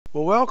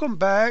Well, welcome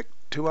back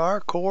to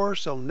our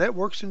course on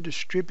networks and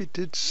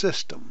distributed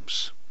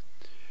systems.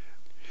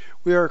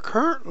 We are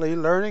currently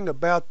learning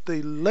about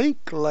the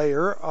link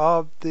layer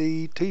of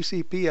the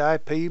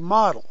TCP/IP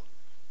model.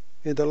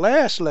 In the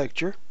last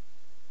lecture,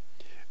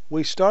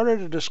 we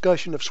started a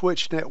discussion of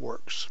switch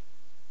networks.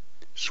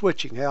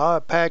 Switching, how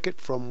a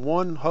packet from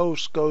one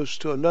host goes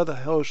to another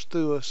host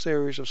through a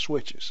series of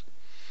switches.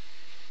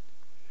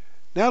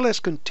 Now let's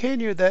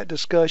continue that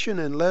discussion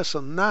in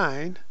Lesson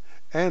 9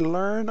 and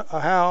learn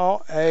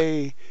how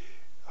a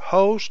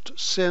host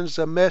sends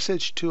a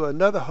message to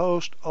another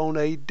host on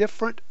a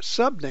different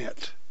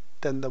subnet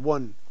than the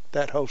one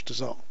that host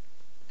is on.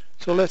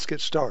 So let's get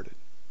started.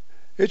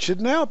 It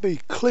should now be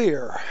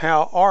clear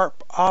how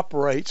ARP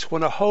operates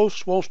when a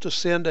host wants to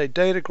send a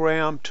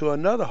datagram to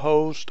another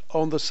host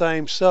on the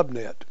same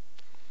subnet.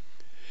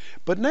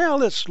 But now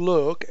let's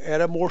look at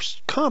a more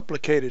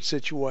complicated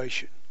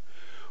situation.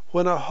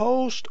 When a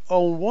host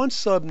on one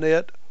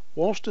subnet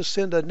wants to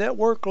send a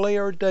network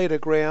layer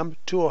datagram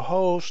to a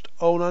host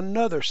on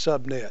another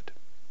subnet.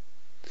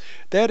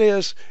 That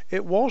is,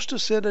 it wants to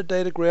send a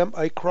datagram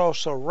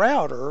across a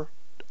router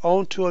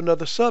onto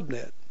another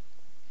subnet.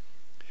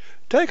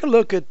 Take a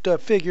look at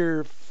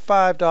figure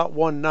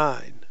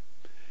 5.19,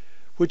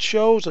 which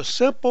shows a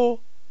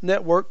simple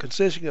network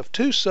consisting of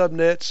two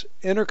subnets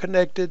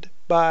interconnected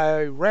by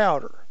a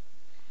router.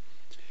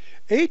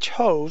 Each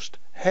host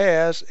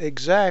has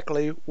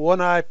exactly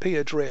one IP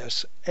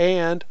address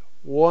and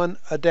one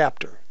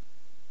adapter.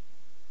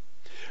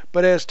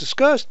 But as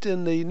discussed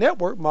in the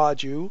network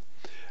module,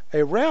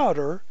 a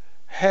router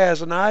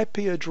has an IP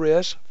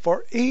address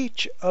for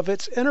each of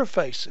its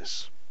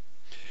interfaces.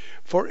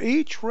 For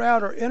each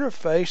router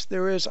interface,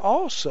 there is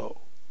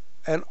also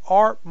an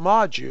ARP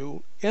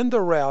module in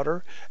the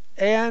router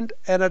and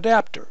an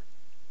adapter.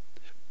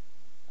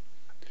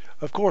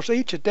 Of course,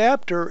 each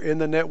adapter in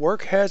the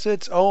network has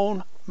its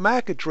own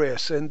MAC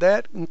address, and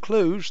that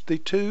includes the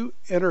two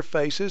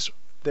interfaces,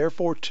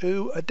 therefore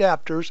two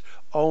adapters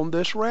on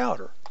this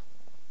router.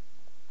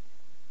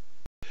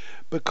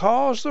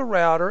 Because the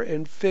router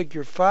in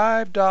figure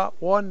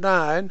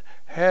 5.19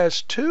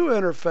 has two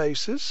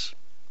interfaces,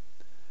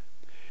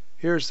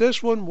 here's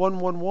this one,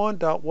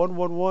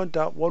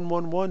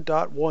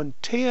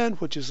 111.111.111.110,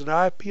 which is an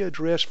IP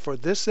address for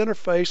this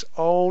interface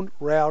on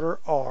router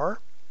R.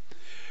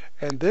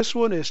 And this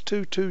one is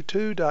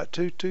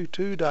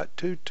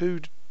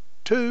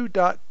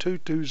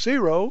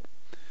 222.222.222.220,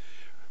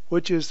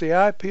 which is the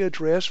IP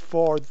address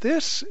for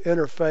this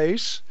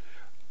interface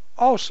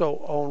also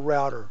on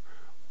router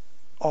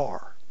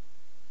R.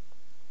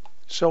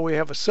 So we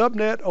have a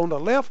subnet on the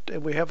left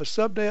and we have a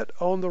subnet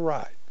on the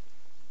right.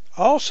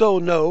 Also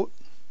note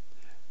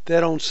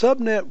that on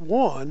subnet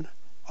 1,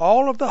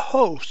 all of the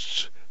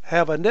hosts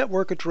have a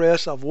network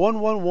address of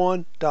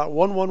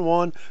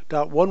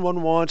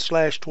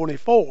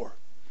 111.111.111/24.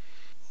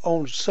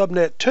 On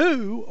subnet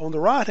 2, on the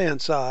right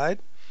hand side,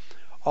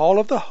 all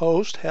of the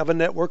hosts have a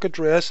network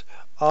address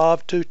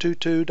of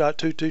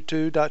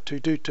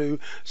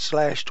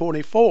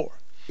 222.222.222/24.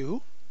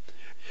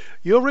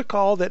 You'll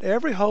recall that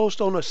every host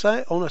on a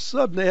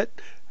subnet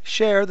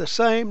share the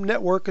same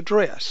network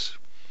address,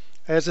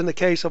 as in the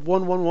case of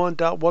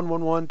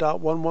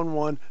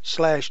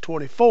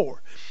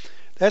 111.111.111/24.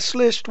 That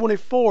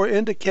 /24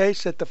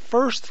 indicates that the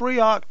first three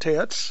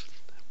octets,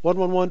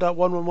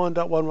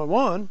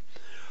 111.111.111,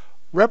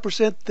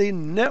 represent the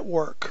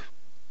network,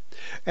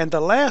 and the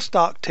last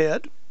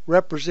octet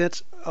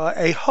represents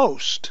a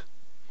host.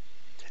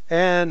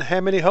 And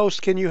how many hosts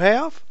can you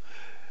have?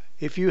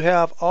 If you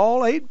have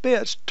all 8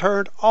 bits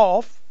turned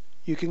off,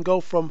 you can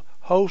go from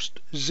host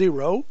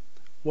 0,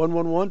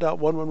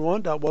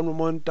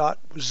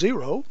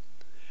 111.111.111.0,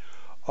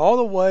 all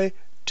the way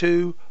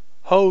to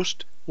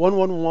host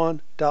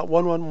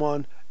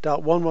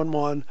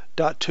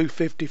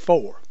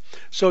 111.111.111.254.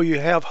 So you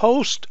have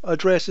host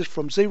addresses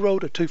from 0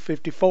 to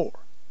 254.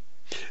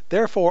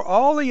 Therefore,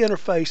 all the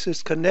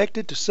interfaces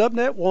connected to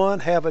subnet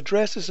 1 have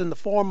addresses in the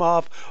form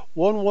of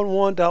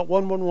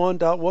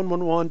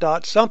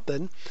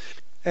 111.111.111.something,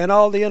 and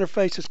all the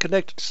interfaces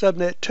connected to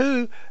subnet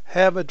 2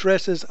 have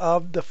addresses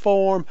of the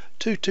form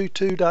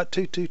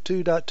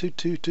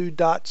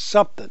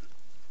 222.222.222.something.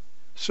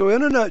 So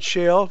in a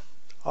nutshell,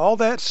 all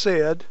that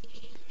said,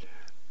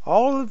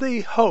 all of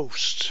the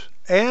hosts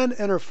and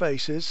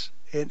interfaces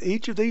in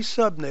each of these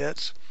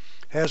subnets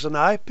has an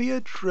IP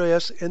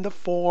address in the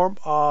form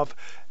of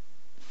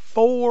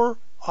 4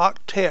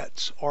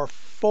 octets, or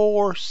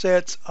 4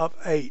 sets of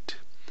 8.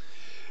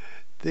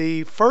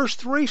 The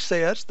first 3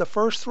 sets, the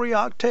first 3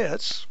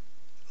 octets,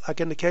 like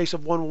in the case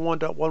of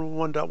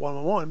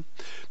 111.111.111,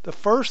 the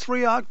first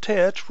 3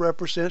 octets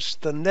represents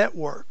the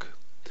network.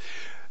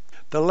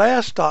 The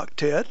last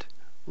octet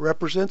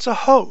represents a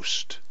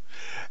host.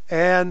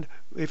 And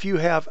if you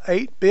have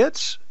 8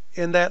 bits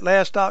in that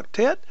last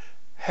octet,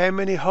 how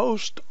many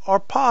hosts are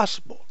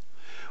possible?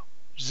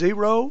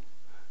 0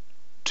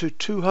 to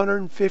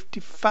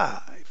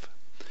 255.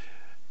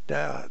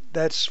 Now,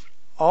 that's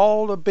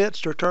all the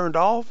bits are turned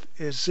off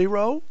is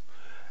 0,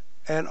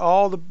 and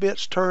all the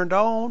bits turned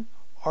on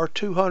or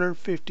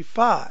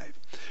 255,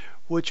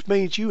 which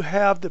means you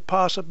have the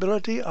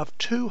possibility of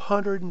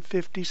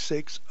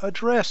 256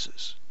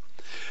 addresses.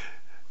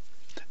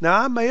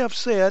 Now, I may have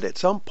said at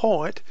some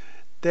point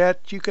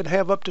that you can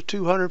have up to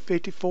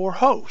 254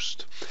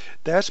 hosts.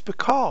 That's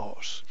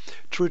because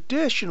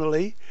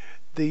traditionally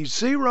the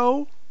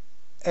 0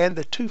 and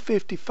the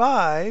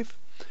 255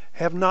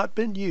 have not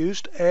been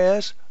used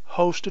as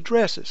host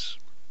addresses.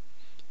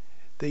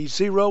 The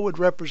 0 would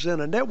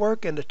represent a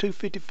network and the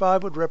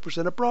 255 would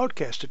represent a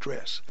broadcast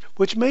address,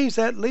 which means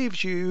that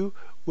leaves you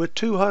with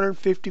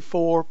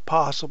 254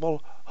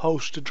 possible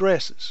host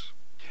addresses.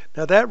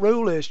 Now, that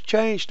rule has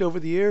changed over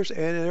the years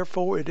and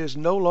therefore it is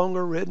no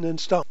longer written in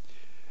stone.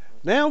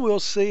 Now we'll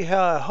see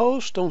how a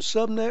host on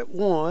subnet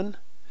 1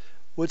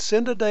 would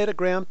send a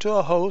datagram to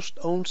a host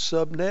on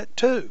subnet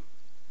 2.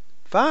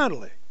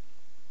 Finally,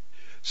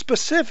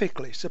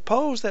 specifically,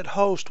 suppose that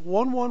host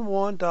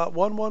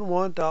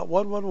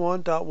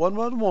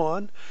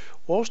 111.111.111.111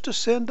 wants to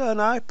send an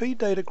IP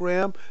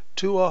datagram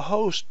to a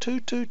host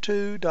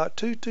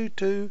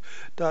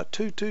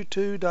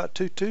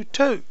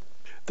 222.222.222.222.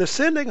 The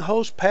sending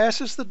host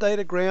passes the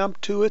datagram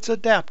to its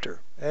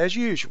adapter, as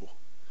usual,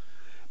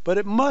 but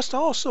it must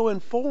also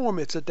inform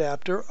its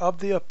adapter of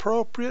the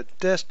appropriate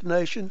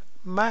destination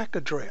MAC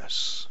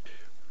address.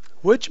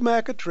 Which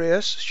MAC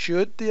address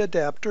should the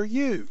adapter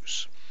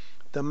use?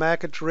 The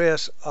MAC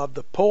address of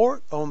the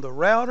port on the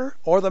router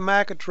or the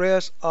MAC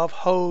address of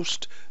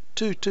host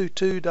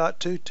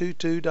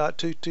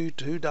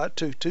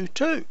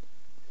 222.222.222.222?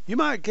 You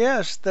might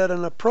guess that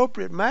an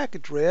appropriate MAC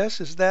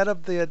address is that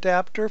of the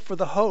adapter for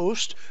the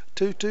host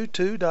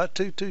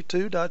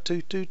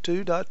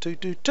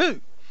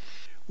 222.222.222.222,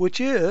 which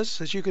is,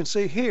 as you can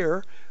see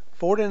here,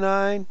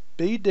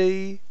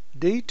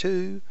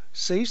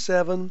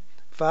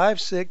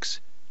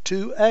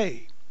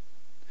 49BD-D2C756-2A.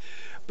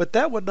 But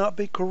that would not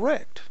be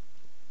correct.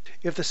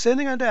 If the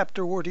sending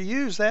adapter were to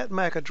use that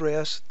MAC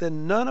address,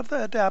 then none of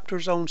the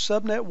adapters on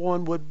subnet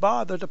 1 would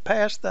bother to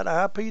pass that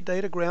IP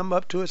datagram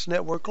up to its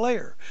network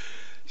layer,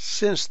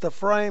 since the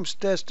frame's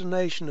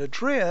destination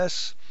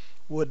address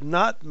would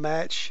not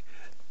match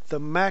the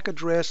MAC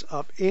address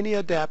of any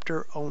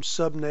adapter on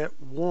subnet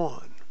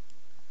 1.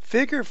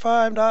 Figure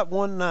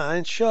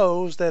 5.19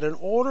 shows that in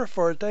order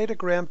for a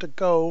datagram to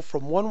go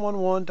from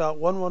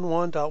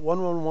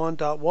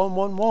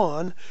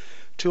 111.111.111.111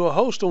 to a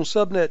host on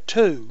subnet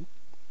 2,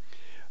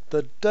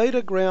 the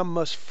datagram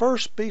must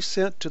first be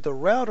sent to the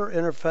router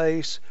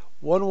interface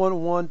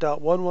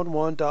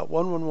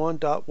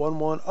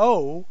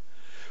 111.111.111.110,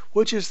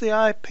 which is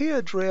the IP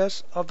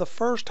address of the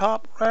first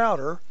hop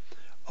router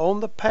on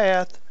the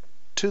path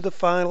to the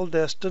final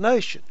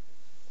destination.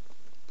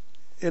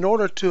 In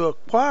order to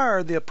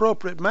acquire the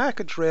appropriate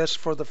MAC address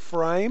for the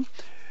frame,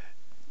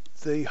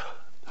 the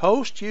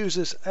host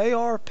uses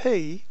ARP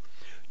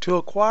to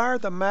acquire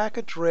the MAC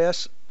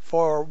address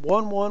for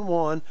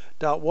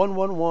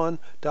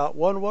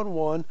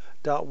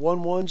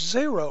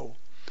 111.111.111.110,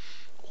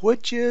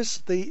 which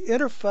is the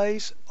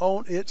interface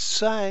on its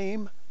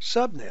same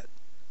subnet.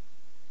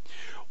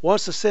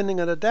 Once the sending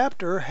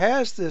adapter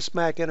has this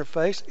MAC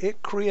interface,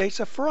 it creates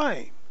a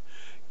frame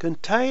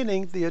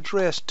containing the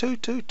address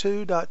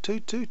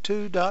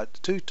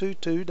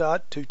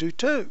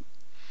 222.222.222.222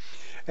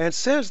 and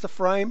sends the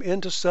frame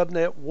into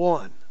subnet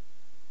 1.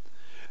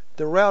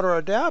 The router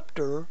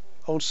adapter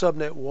on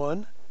subnet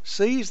 1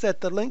 sees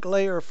that the link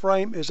layer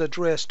frame is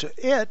addressed to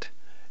it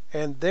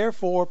and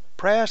therefore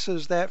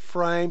passes that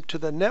frame to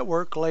the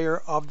network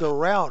layer of the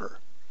router.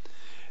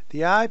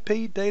 The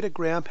IP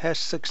datagram has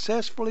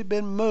successfully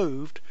been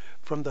moved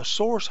from the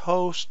source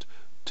host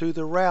to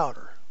the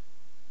router.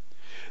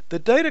 The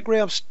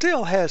datagram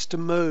still has to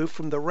move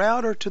from the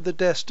router to the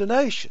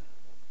destination.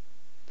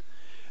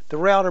 The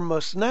router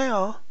must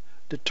now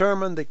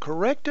determine the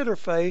correct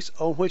interface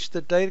on which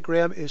the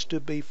datagram is to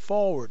be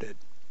forwarded.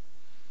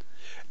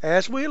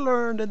 As we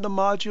learned in the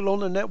module on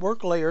the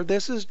network layer,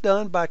 this is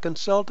done by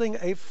consulting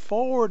a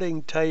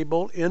forwarding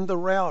table in the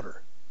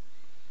router.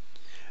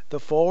 The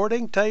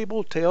forwarding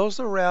table tells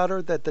the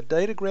router that the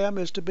datagram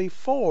is to be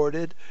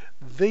forwarded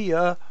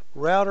via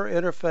router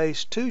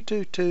interface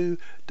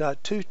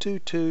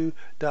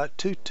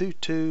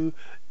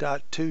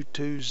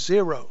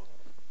 222.222.222.220.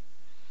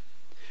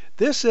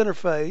 This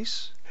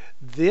interface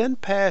then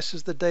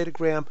passes the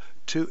datagram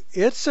to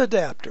its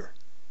adapter,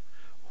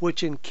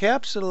 which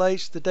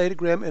encapsulates the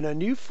datagram in a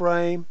new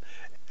frame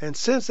and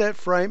sends that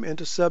frame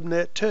into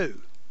subnet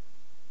 2.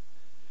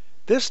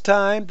 This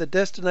time, the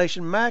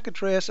destination MAC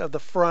address of the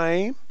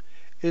frame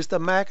is the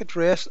MAC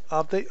address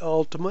of the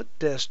ultimate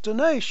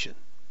destination.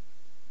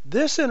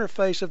 This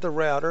interface of the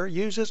router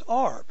uses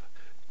ARP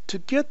to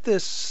get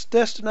this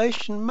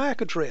destination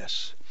MAC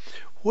address,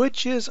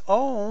 which is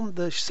on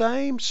the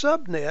same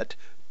subnet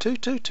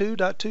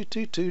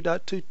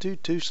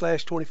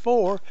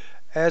 222.222.222/24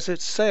 as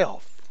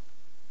itself.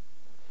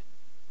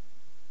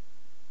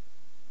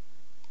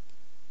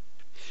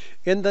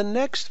 In the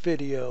next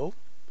video,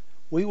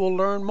 we will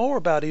learn more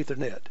about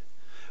Ethernet,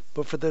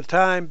 but for the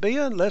time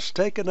being, let's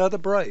take another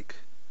break.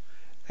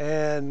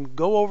 and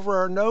go over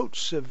our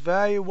notes,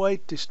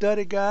 evaluate the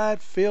study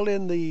guide, fill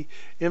in the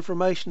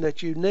information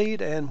that you need,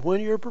 and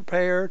when you're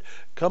prepared,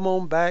 come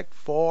on back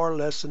for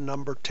lesson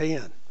number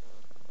 10.